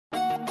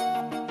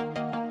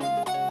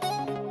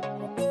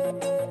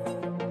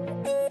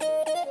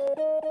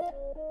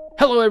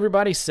Hello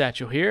everybody,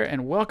 Satchel here,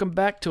 and welcome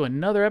back to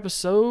another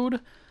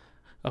episode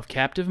of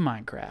Captive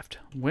Minecraft,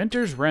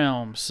 Winter's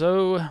Realm.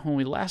 So, when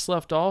we last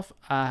left off,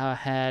 I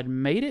had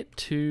made it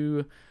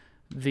to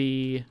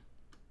the...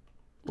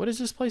 what is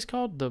this place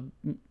called?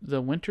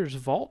 The Winter's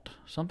Vault?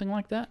 Something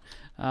like that.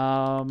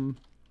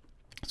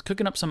 It's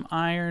cooking up some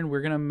iron.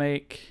 We're going to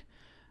make...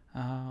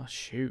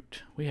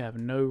 shoot. We have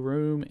no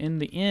room in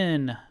the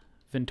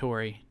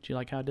inventory. Do you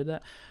like how I did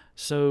that?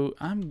 So,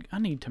 I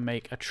need to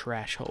make a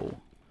trash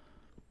hole.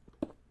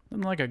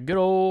 Like a good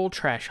old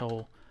trash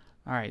hole.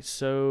 Alright,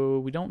 so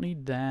we don't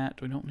need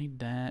that. We don't need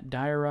that.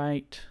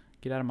 Diorite.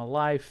 Get out of my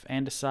life.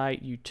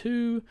 Andesite. You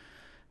too.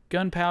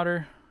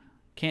 Gunpowder.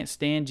 Can't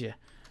stand you.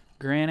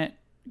 Granite.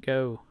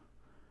 Go.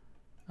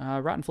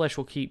 Rotten flesh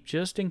will keep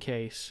just in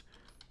case.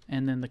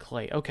 And then the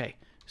clay. Okay,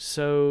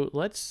 so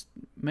let's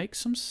make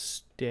some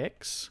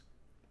sticks.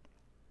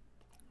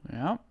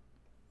 Yeah.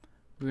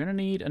 We're going to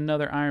need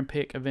another iron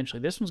pick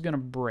eventually. This one's going to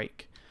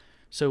break.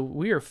 So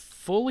we are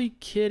fully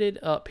kitted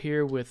up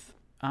here with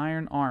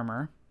iron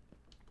armor.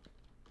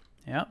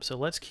 Yep, so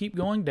let's keep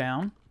going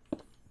down.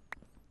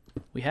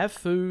 We have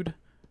food.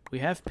 We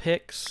have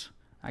picks.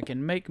 I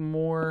can make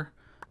more.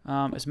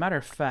 As a matter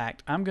of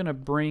fact, I'm gonna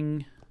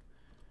bring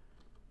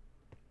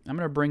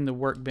the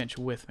workbench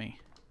with me.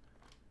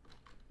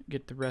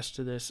 Get the rest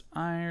of this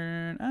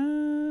iron.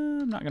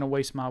 I'm not gonna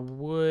waste my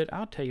wood.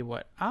 I'll tell you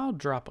what. I'll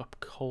drop a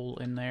coal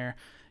in there,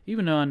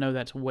 even though I know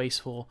that's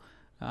wasteful.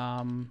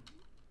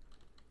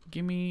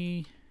 Give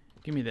me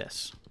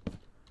this.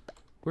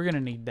 We're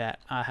gonna need that.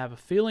 I have a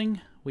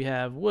feeling. We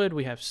have wood.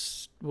 We have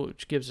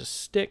which gives us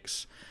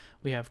sticks.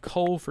 We have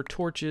coal for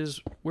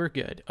torches. We're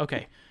good.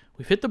 Okay,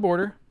 we've hit the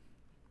border.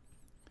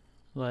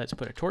 Let's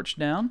put a torch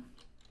down,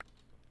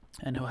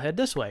 and he'll head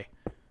this way.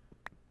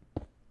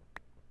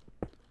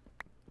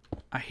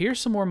 I hear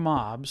some more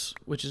mobs,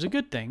 which is a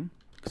good thing,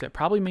 because that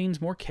probably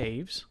means more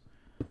caves.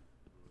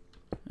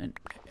 And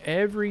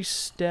every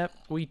step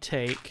we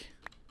take,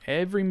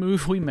 every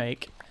move we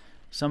make,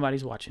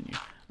 somebody's watching you.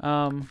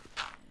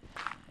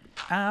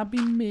 I'll be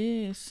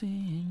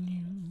missing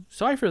you.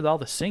 Sorry for all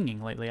the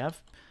singing lately.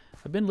 I've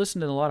been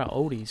listening to a lot of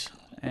oldies,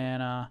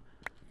 and I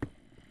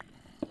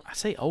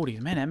say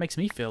oldies, man, that makes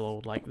me feel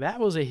old. Like that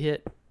was a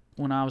hit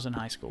when I was in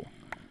high school.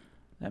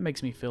 That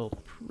makes me feel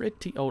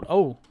pretty old.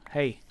 Oh,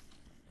 hey,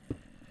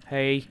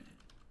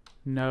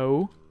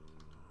 no.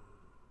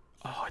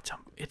 Oh,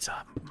 it's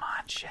a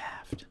mine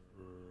shaft.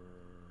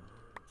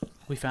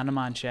 We found a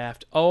mine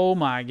shaft. Oh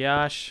my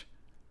gosh.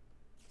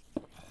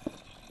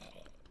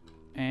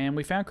 And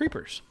we found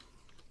creepers.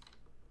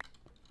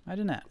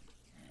 Imagine that.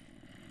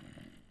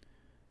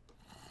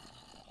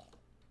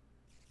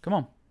 Come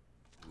on.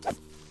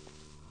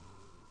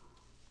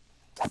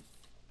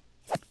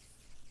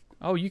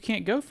 Oh, you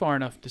can't go far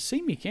enough to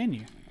see me, can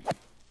you?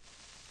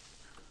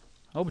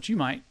 Oh, but you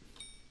might.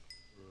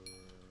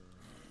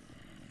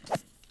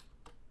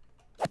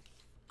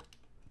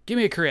 Give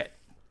me a crit.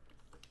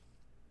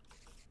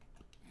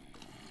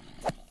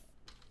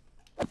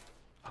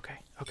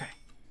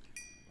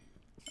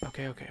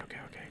 Okay.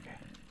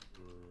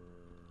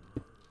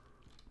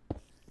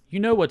 You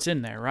know what's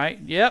in there, right?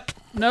 Yep.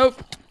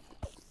 Nope.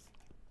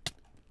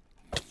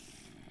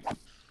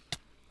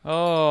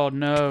 Oh,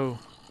 no.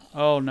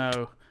 Oh,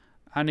 no.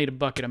 I need a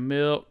bucket of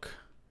milk.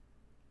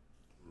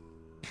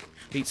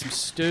 Eat some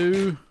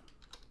stew.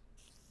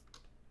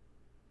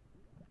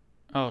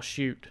 Oh,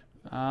 shoot.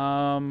 We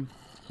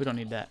don't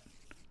need that.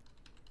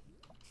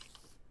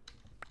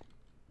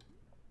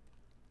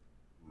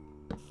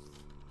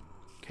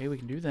 Okay, we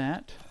can do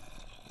that.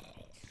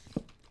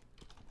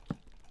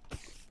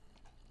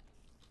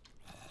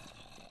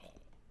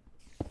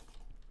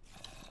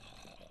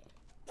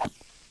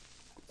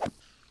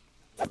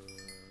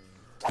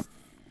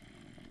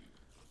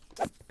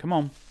 Come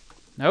on.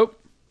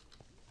 Nope.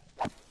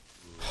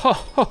 Ho,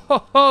 ho, ho,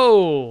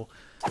 ho.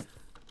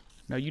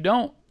 No, you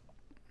don't.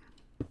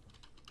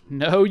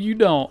 No, you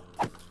don't.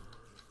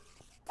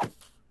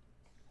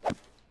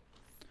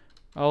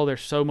 Oh,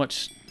 there's so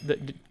much...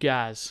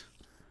 guys.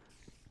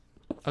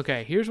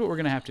 Okay, here's what we're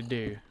going to have to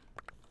do.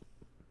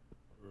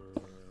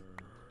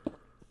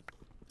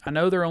 I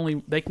know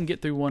they can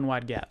get through one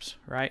wide gaps,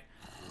 right?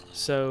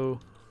 So,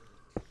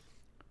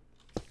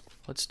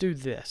 let's do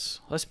this.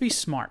 Let's be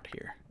smart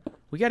here.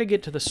 We got to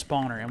get to the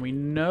spawner, and we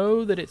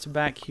know that it's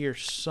back here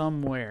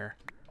somewhere.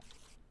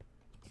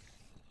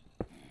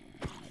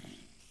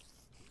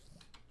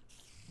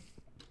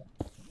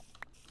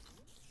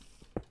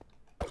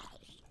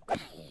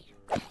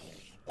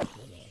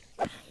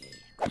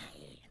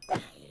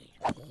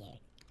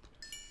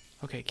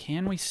 Okay,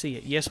 can we see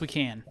it? Yes, we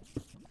can.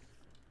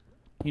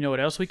 You know what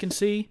else we can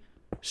see?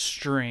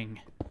 String.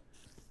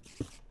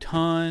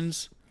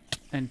 Tons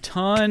and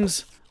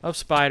tons of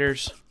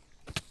spiders.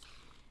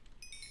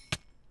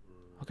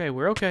 Okay,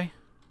 we're okay.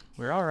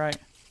 We're alright.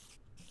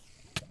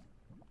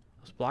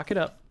 Let's block it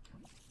up.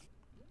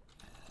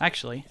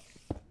 Actually,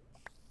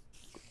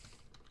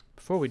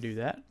 before we do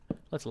that,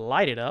 let's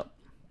light it up.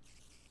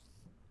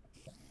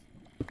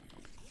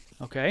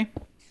 Okay.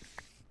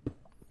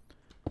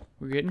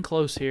 We're getting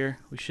close here.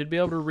 We should be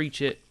able to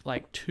reach it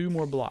like 2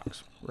 more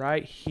blocks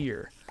right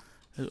here.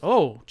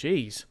 Oh,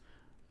 jeez.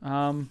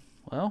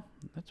 Well,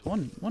 that's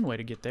one way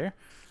to get there.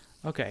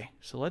 Okay,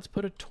 so let's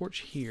put a torch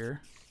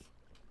here.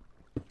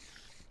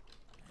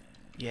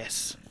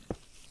 Yes.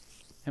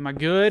 Am I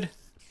good?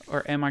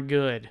 Or am I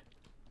good?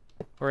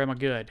 Or am I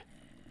good?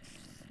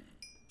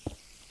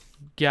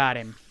 Got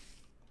him.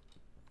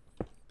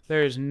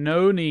 There is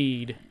no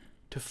need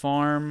to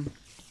farm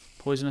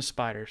poisonous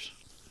spiders.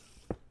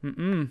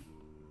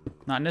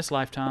 Not in this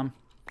lifetime.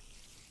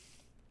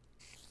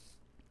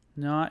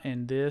 Not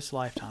in this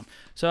lifetime.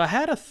 So I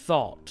had a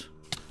thought.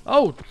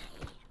 Oh!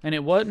 And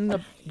it wasn't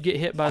a get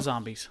hit by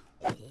zombies.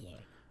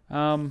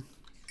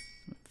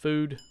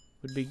 Food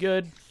would be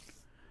good.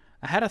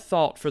 I had a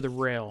thought for the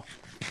rail.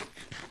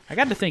 I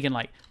got to thinking,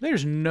 like,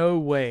 there's no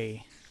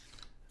way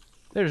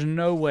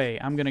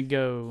I'm going to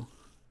go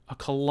a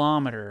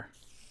kilometer.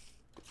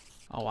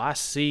 Oh, I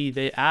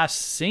see. I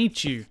seen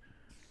you.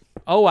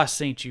 Oh, I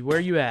seen you. Where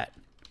are you at?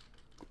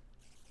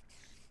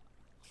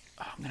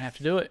 Oh, I'm going to have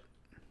to do it.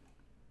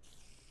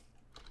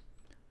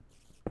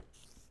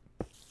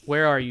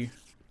 Where are you?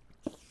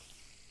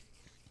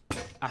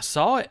 I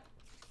saw it.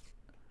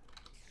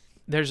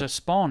 There's a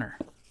spawner.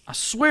 I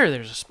swear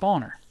there's a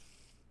spawner.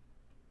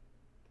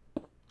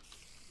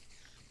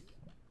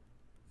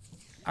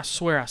 I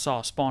swear I saw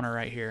a spawner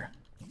right here.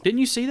 Didn't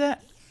you see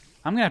that?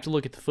 I'm going to have to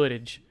look at the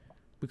footage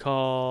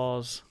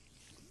because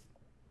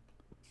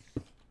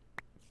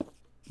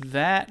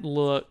that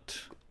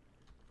looked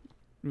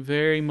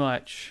very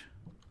much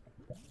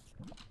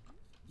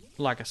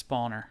like a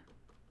spawner.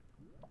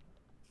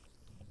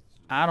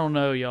 I don't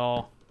know,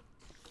 y'all.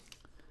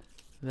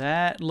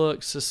 That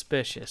looks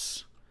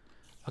suspicious.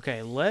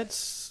 Okay,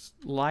 let's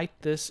light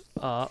this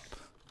up.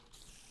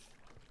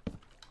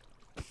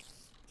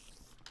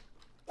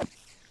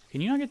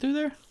 Can you not get through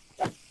there?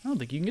 I don't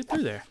think you can get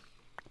through there.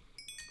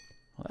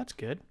 Well, that's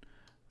good.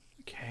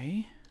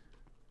 Okay.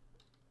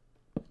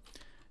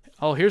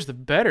 Oh, here's the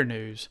better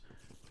news.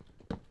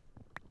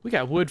 We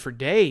got wood for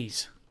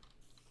days.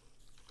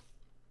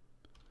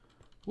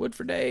 Wood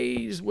for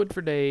days, wood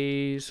for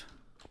days.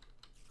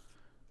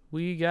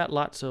 We got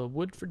lots of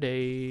wood for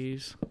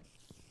days.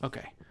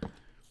 Okay.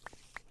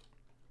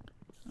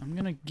 I'm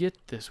gonna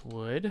get this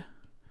wood.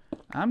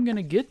 I'm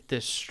gonna get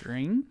this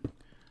string.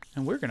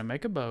 And we're gonna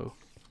make a bow.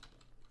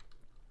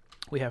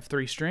 We have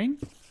 3 string.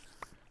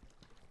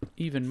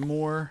 Even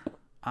more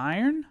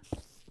iron.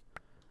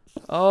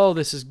 Oh,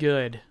 this is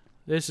good.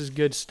 This is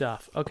good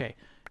stuff. Okay,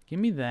 give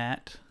me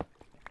that.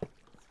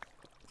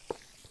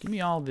 Give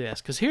me all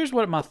this. Because here's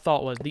what my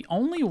thought was. The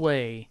only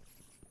way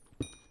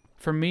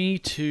for me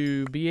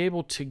to be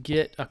able to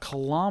get a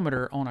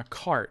kilometer on a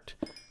cart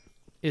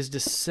is to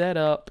set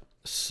up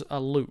a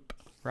loop,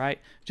 right?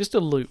 Just a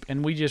loop,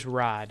 and we just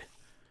ride.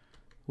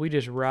 We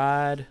just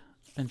ride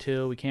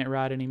until we can't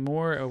ride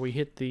anymore, or we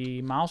hit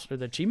the milestone or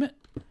the achievement.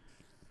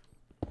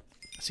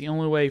 It's the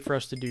only way for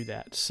us to do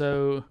that.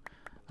 So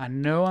I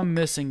know I'm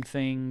missing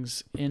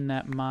things in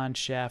that mine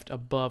shaft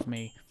above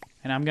me,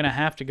 and I'm gonna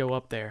have to go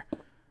up there.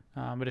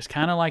 But it's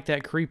kind of like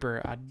that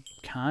creeper. I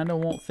kind of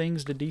want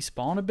things to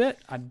despawn a bit.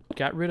 I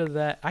got rid of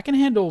that. I can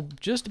handle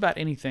just about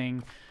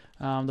anything.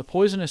 The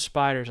poisonous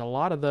spiders, a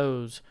lot of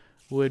those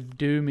would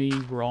do me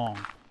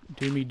wrong,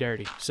 do me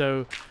dirty.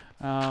 So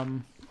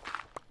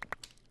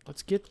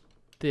let's get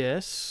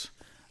this.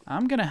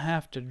 I'm gonna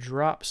have to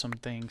drop some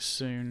things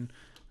soon.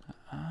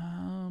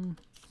 And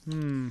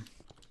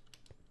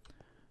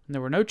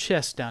there were no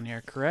chests down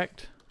here,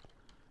 correct?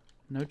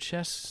 No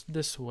chests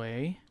this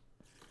way.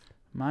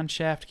 Mine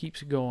shaft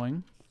keeps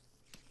going.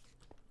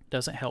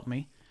 Doesn't help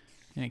me.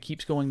 And it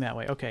keeps going that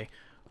way. Okay,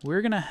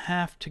 we're gonna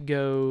have to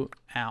go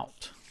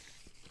out.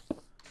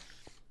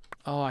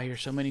 Oh, I hear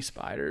so many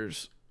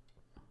spiders.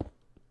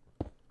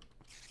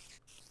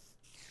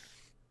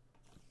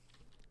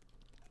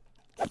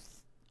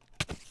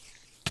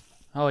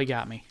 Oh, he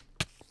got me.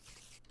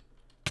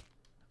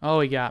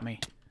 Oh, he got me.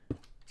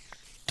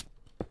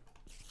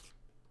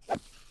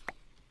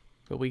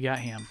 But we got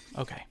him.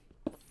 Okay.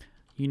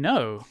 You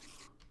know,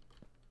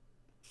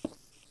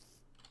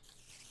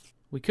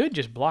 we could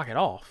just block it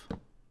off.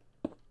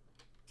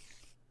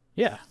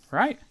 Yeah,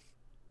 right?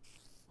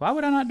 Why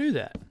would I not do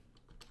that?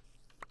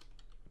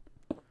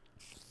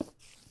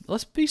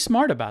 Let's be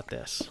smart about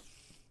this.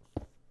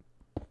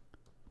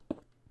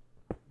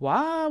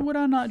 Why would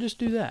I not just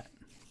do that?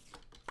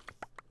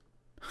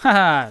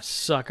 Haha,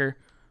 sucker.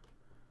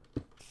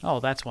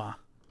 Oh, that's why.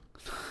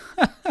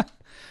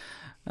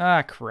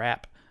 Ah,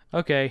 crap.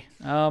 Okay,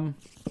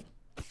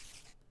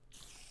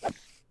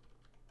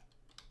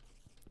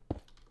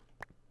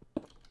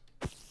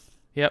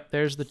 yep,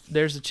 there's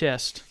the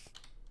chest.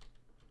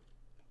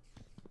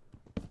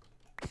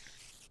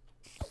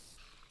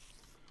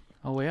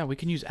 Oh yeah, we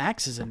can use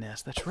axes in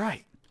this. That's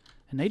right.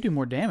 And they do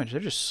more damage.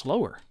 They're just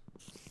slower.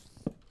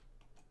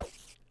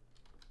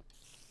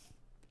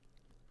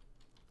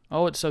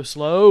 Oh, it's so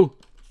slow.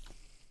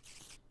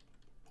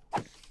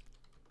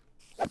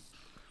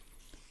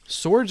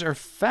 Swords are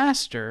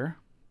faster,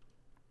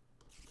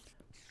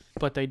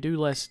 but they do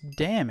less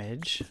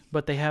damage,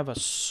 but they have a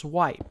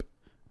swipe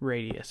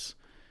radius.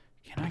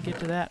 Can I get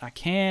to that? I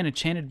can.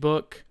 Enchanted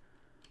book.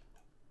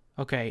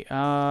 Okay,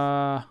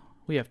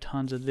 we have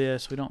tons of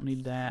this. We don't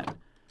need that.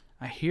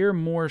 I hear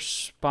more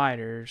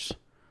spiders.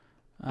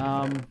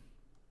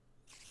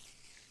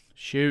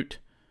 Shoot.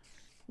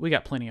 We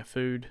got plenty of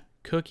food.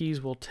 Cookies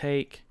we'll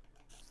take.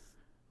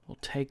 We'll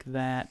take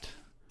that.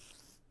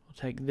 We'll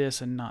take this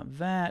and not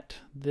that.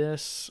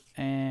 This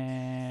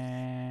and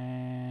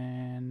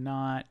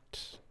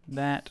not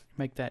that.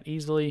 Make that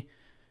easily.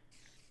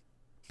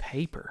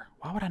 Paper.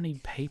 Why would I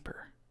need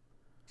paper?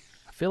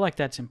 I feel like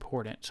that's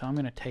important, so I'm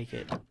going to take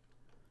it.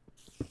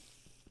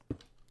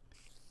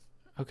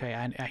 Okay,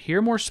 I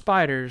hear more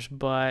spiders,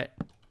 but,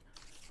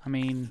 I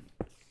mean,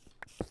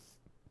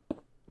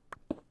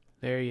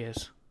 there he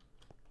is.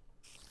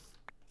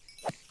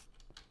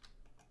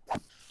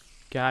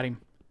 Got him.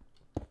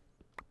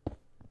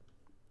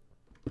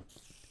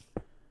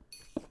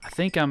 I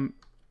think I'm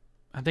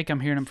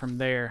hearing him from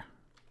there.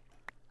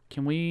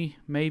 Can we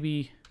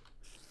maybe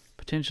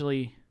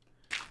potentially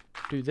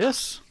do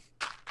this?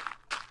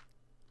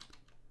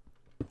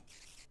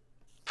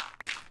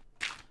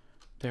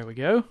 There we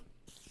go.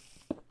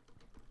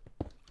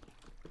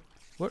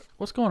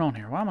 What's going on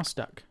here? Why am I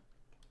stuck?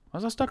 Why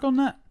was I stuck on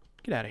that?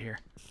 Get out of here.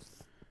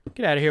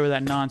 Get out of here with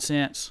that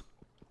nonsense.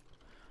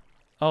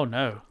 Oh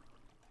no.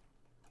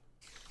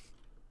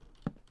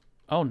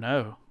 Oh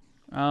no.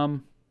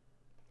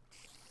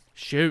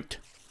 Shoot.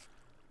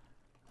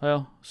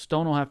 Well,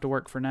 stone will have to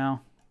work for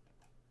now.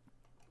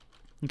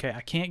 Okay,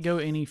 I can't go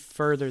any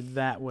further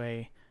that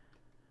way.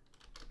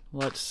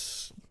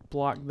 Let's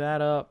block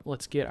that up.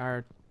 Let's get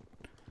our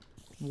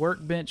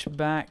workbench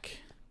back.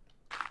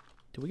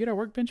 Did we get our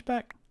workbench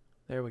back?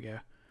 There we go.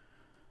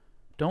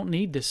 Don't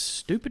need this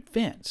stupid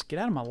fence. Get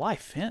out of my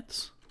life,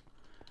 fence.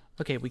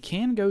 Okay, we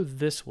can go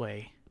this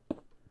way. Oh,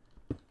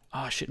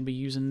 I shouldn't be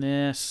using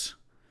this.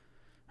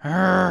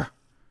 Arrgh.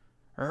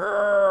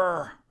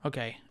 Arrgh.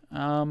 Okay.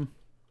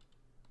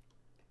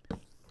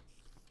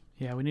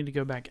 Yeah, we need to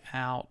go back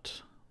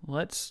out.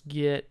 Let's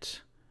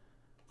get...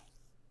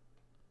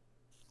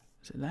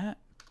 Is it that?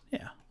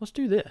 Yeah, let's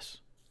do this.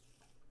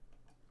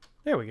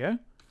 There we go.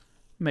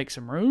 Make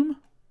some room.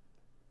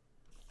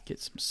 Get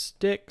some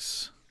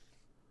sticks.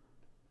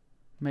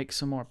 Make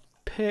some more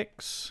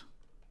picks.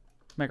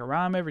 Make a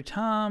rhyme every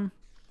time.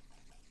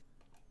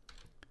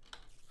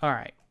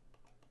 Alright.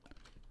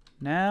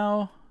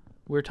 Now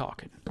we're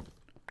talking. It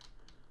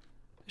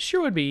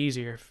sure would be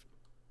easier if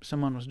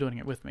someone was doing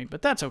it with me,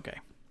 but that's okay.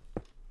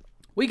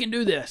 We can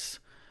do this.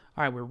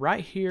 Alright, we're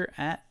right here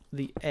at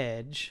the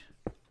edge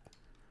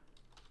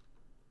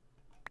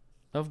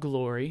of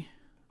glory.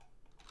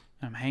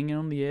 I'm hanging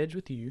on the edge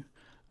with you.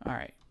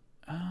 Alright.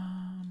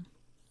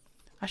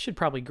 I should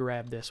probably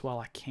grab this while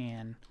I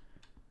can.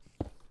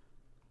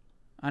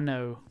 I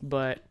know,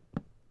 but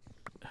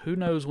who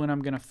knows when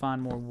I'm going to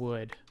find more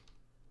wood.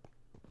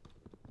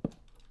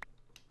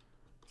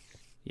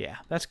 Yeah,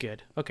 that's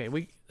good. Okay,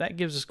 that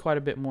gives us quite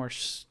a bit more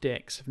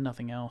sticks, if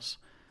nothing else.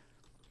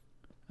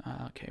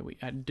 Okay,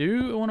 I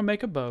do want to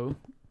make a bow.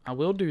 I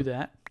will do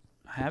that.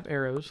 I have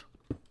arrows.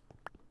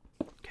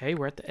 Okay,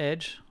 we're at the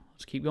edge.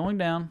 Let's keep going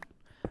down.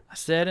 I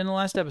said in the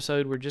last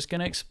episode, we're just going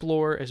to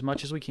explore as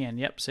much as we can.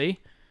 Yep, see?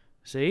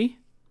 See?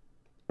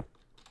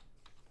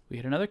 We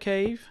hit another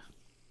cave.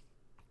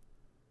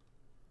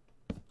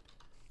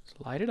 Let's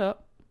light it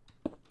up.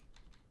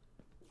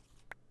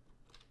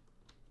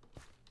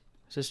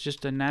 Is this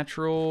just a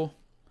natural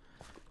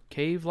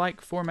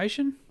cave-like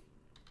formation?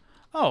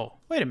 Oh,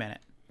 wait a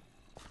minute.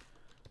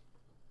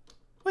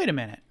 Wait a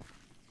minute.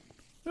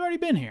 We've already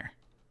been here.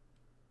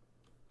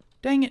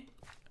 Dang it.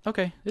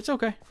 Okay, it's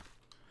okay.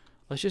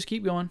 Let's just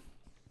keep going.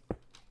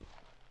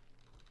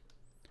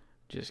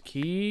 Just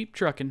keep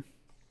trucking.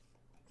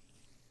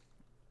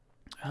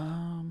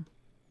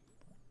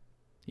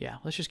 Yeah,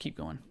 let's just keep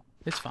going.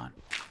 It's fine.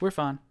 We're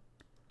fine.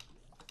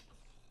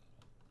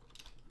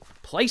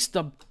 Place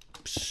the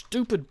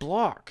stupid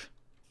block.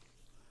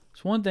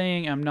 It's one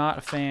thing I'm not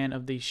a fan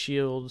of these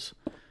shields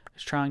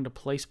is trying to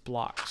place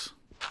blocks.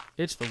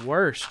 It's the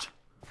worst.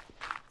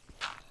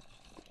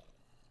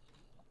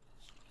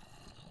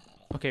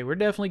 Okay, we're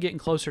definitely getting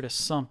closer to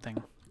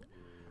something.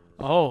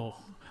 Oh.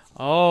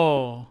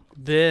 Oh.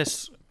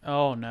 This.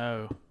 Oh,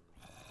 no.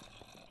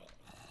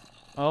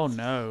 Oh,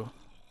 no.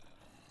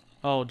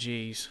 Oh,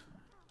 jeez.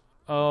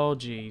 Oh,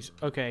 jeez.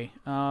 Okay.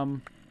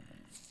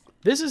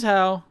 This is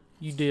how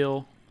you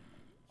deal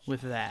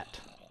with that.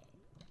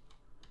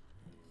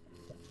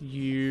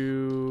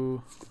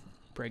 You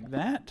break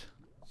that.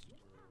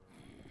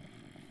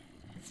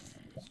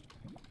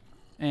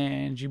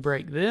 And you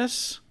break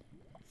this.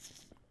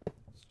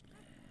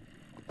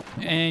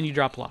 And you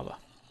drop lava.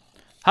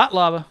 Hot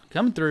lava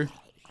coming through.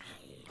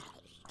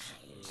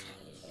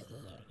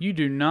 You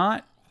do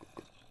not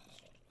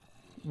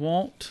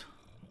want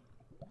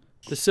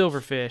the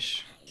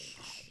silverfish.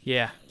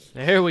 Yeah,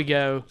 there we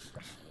go.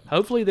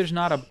 Hopefully there's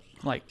not a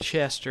like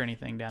chest or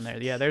anything down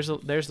there. Yeah, there's the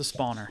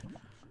spawner.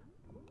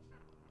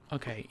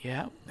 Okay,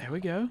 yeah, there we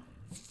go.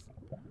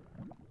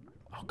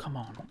 Oh, come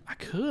on. I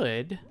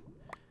could.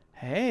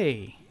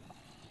 Hey.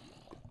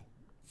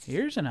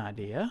 Here's an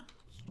idea.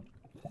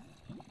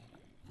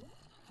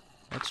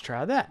 Let's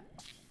try that.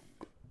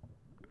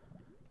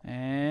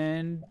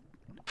 And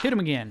hit him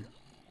again.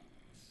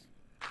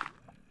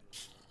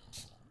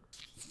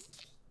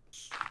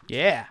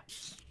 Yeah.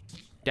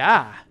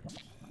 Die.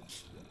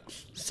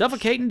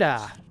 Suffocate and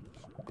die.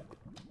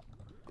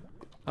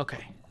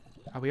 Okay.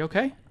 Are we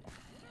okay?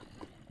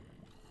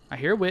 I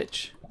hear a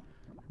witch.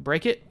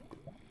 Break it.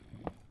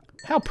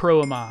 How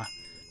pro am I?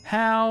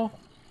 How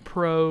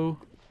pro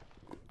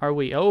are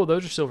we? Oh,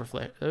 those are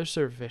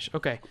silverfish.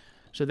 Okay.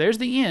 So there's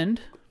the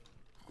end.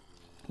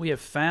 We have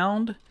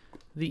found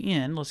the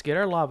end. Let's get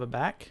our lava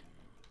back.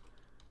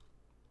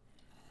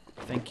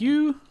 Thank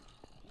you.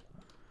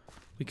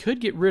 We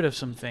could get rid of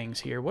some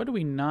things here. What do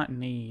we not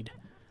need?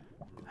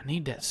 I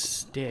need that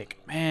stick.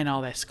 Man,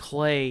 all that's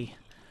clay.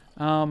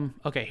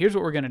 Okay, here's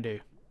what we're going to do.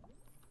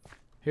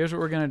 Here's what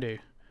we're going to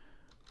do.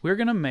 We're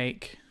going to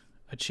make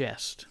a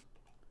chest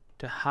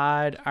to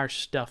hide our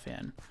stuff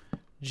in.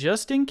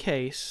 Just in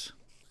case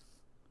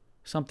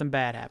something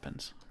bad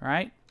happens,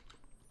 right?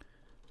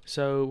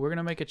 So we're going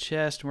to make a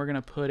chest and we're going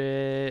to put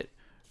it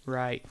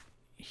right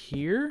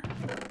here.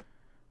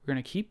 We're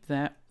going to keep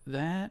that.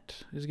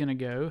 That is going to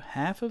go.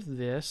 Half of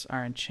this,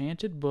 our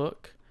enchanted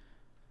book,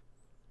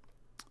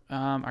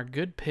 our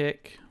good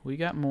pick. We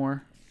got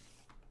more.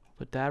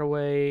 Put that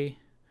away.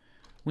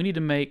 We need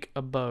to make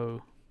a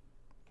bow.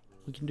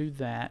 We can do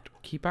that.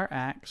 Keep our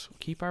axe.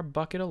 Keep our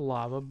bucket of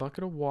lava.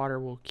 Bucket of water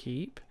we'll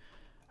keep.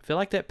 I feel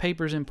like that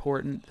paper is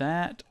important.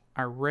 That,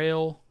 our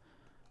rail,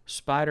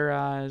 spider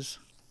eyes,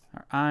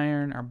 our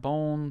iron, our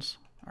bones,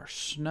 our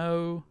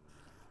snow,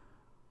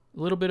 a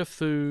little bit of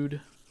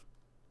food.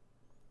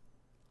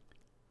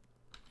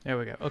 There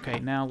we go. Okay,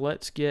 now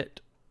let's get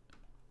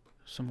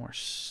some more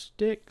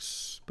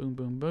sticks. Boom,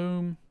 boom,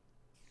 boom.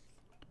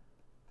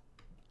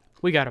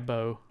 We got a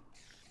bow.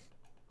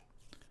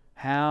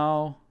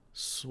 How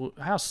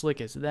slick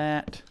is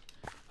that?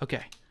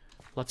 Okay,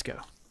 let's go.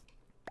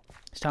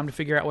 It's time to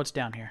figure out what's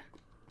down here.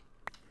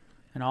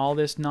 And all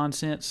this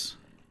nonsense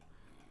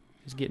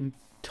is getting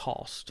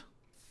tossed.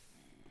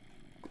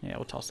 Yeah,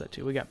 we'll toss that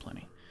too. We got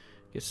plenty.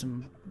 Get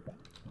some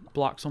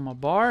blocks on my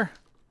bar.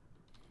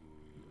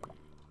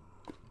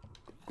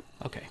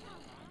 Okay.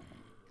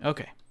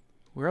 Okay.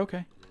 We're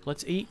okay.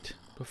 Let's eat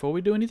before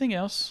we do anything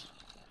else.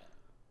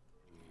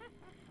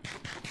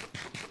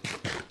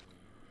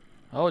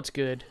 Oh, it's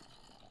good.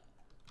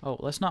 Oh,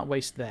 let's not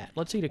waste that.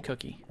 Let's eat a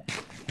cookie.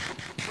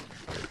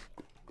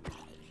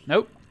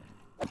 Nope.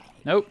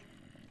 Nope.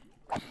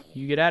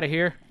 You get out of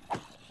here.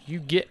 You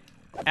get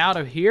out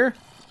of here.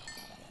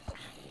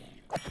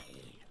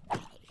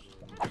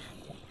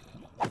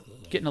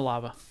 Get in the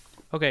lava.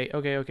 Okay,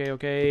 okay, okay,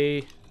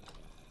 okay.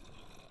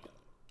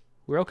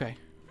 We're okay.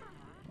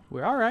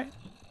 We're alright.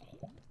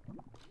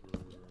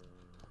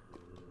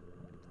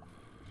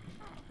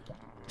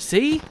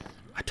 See?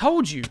 I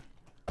told you.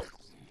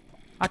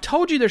 I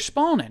told you they're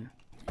spawning.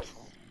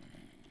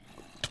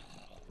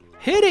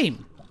 Hit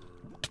him.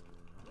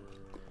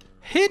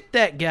 Hit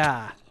that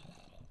guy.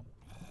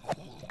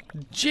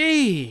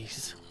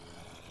 Jeez.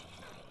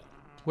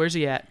 Where's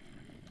he at?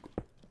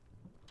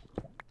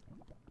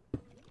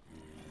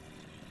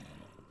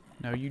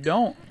 No, you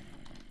don't.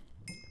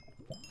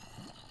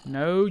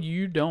 No,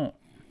 you don't.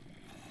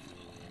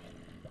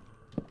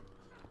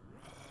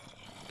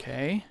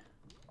 Okay.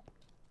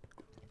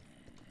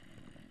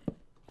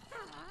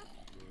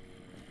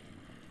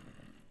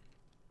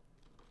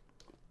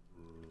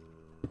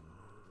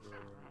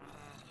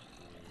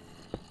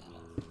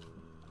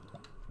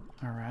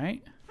 All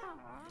right.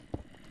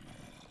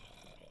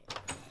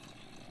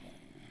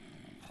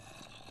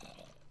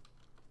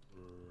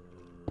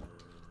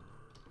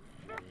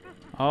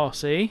 Oh,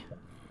 see?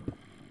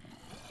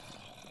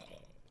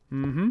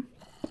 Mm-hmm.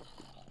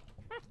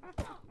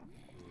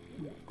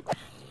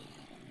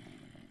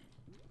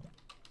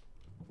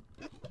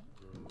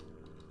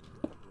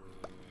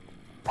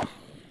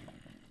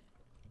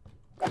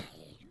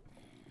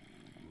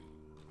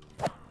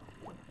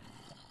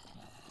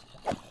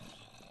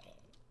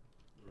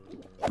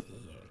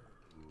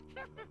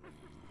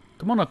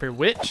 Come on up here,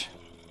 witch.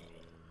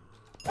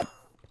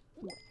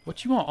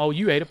 What you want? Oh,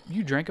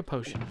 you drank a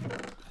potion.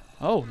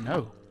 Oh,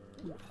 no.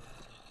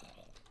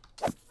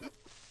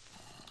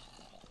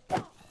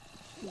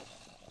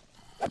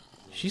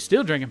 She's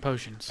still drinking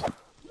potions.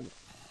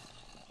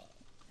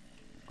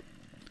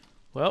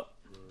 Well,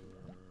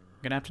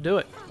 I'm gonna have to do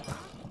it.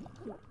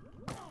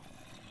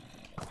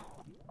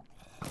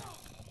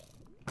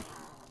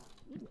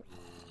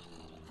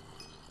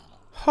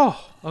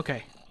 Oh,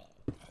 okay.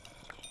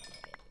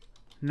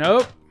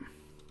 Nope.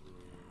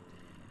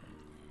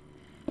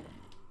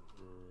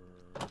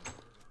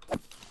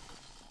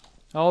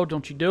 Oh,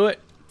 don't you do it.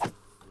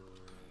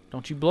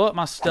 Don't you blow up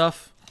my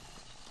stuff.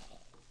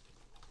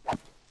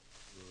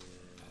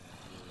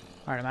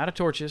 Alright, I'm out of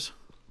torches.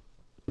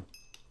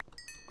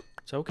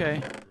 It's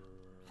okay.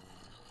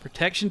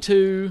 Protection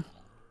 2.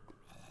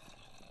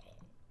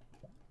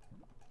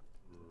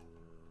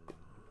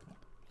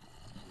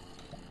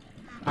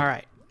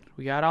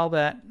 We got all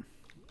that.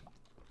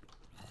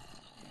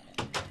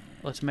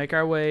 Let's make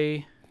our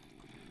way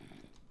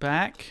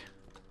back.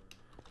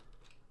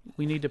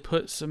 We need to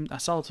put some... I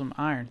saw some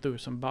iron through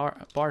some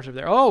bars over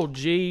there. Oh,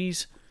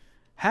 jeez.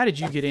 How did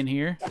you get in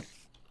here?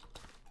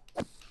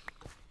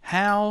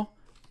 How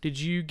did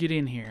you get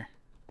in here?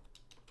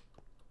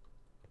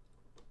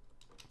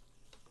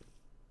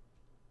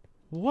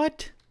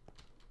 What?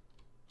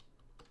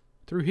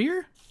 Through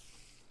here?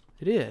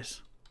 It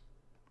is.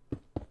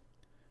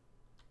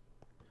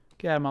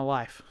 Get out of my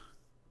life.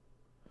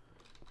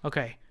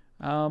 Okay.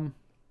 Let's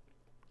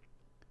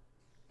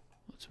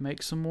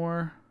make some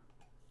more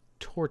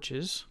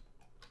torches.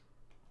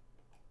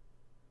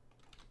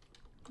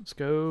 Let's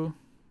go.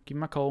 Give me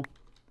my coal.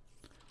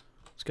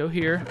 Let's go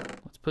here.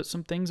 Let's put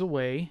some things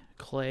away.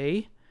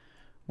 Clay.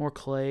 More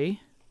clay.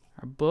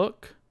 Our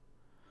book.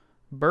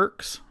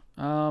 Burks.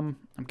 I'm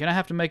gonna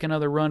have to make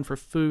another run for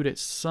food at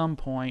some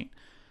point.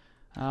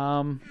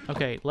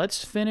 Okay,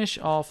 let's finish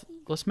off.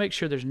 Let's make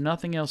sure there's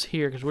nothing else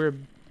here because we're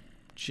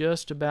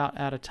just about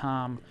out of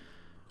time.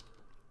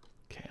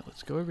 Okay,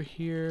 let's go over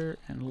here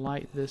and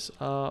light this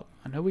up.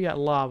 I know we got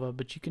lava,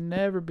 but you can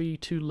never be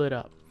too lit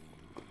up.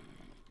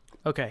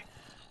 Okay,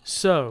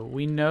 so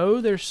we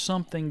know there's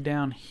something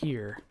down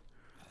here.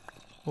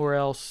 Or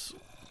else...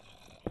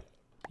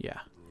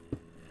 yeah.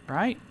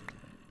 Right?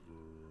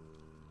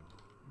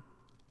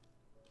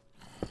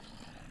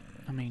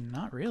 I mean,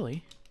 not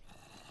really.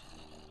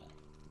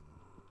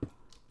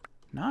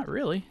 Not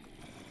really.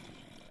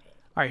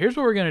 Alright, here's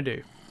what we're going to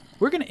do.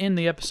 We're going to end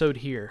the episode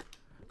here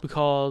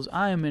because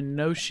I am in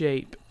no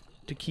shape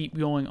to keep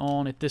going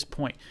on at this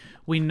point.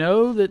 We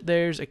know that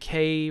there's a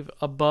cave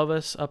above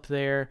us up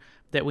there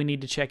that we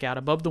need to check out,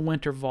 above the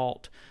winter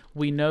vault.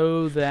 We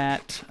know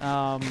that...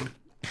 oh,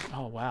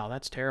 wow,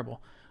 that's terrible.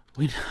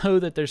 We know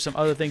that there's some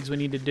other things we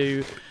need to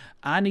do.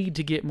 I need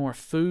to get more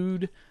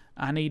food.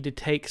 I need to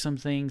take some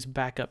things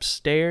back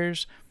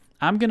upstairs.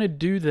 I'm going to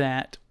do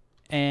that,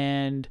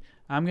 and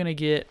I'm going to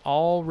get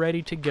all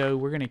ready to go.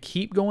 We're going to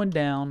keep going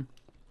down,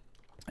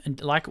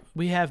 and like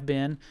we have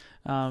been,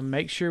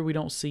 make sure we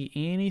don't see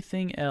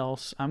anything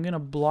else. I'm going to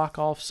block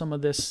off some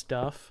of this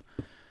stuff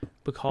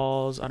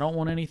because I don't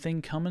want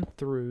anything coming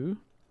through.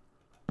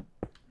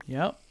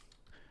 Yep.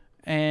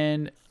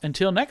 And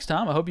until next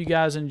time, I hope you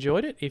guys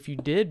enjoyed it. If you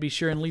did, be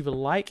sure and leave a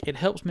like. It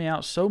helps me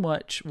out so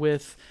much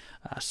with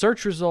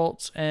search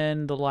results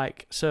and the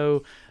like.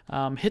 So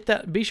hit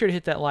that. Be sure to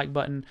hit that like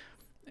button.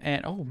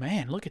 And oh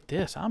man, look at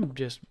this. I'm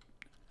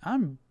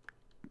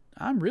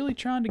really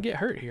trying to get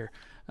hurt here.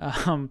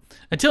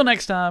 Until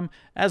next time,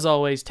 as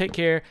always, take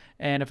care.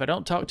 And if I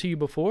don't talk to you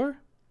before,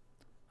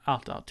 I'll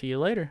talk to you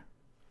later.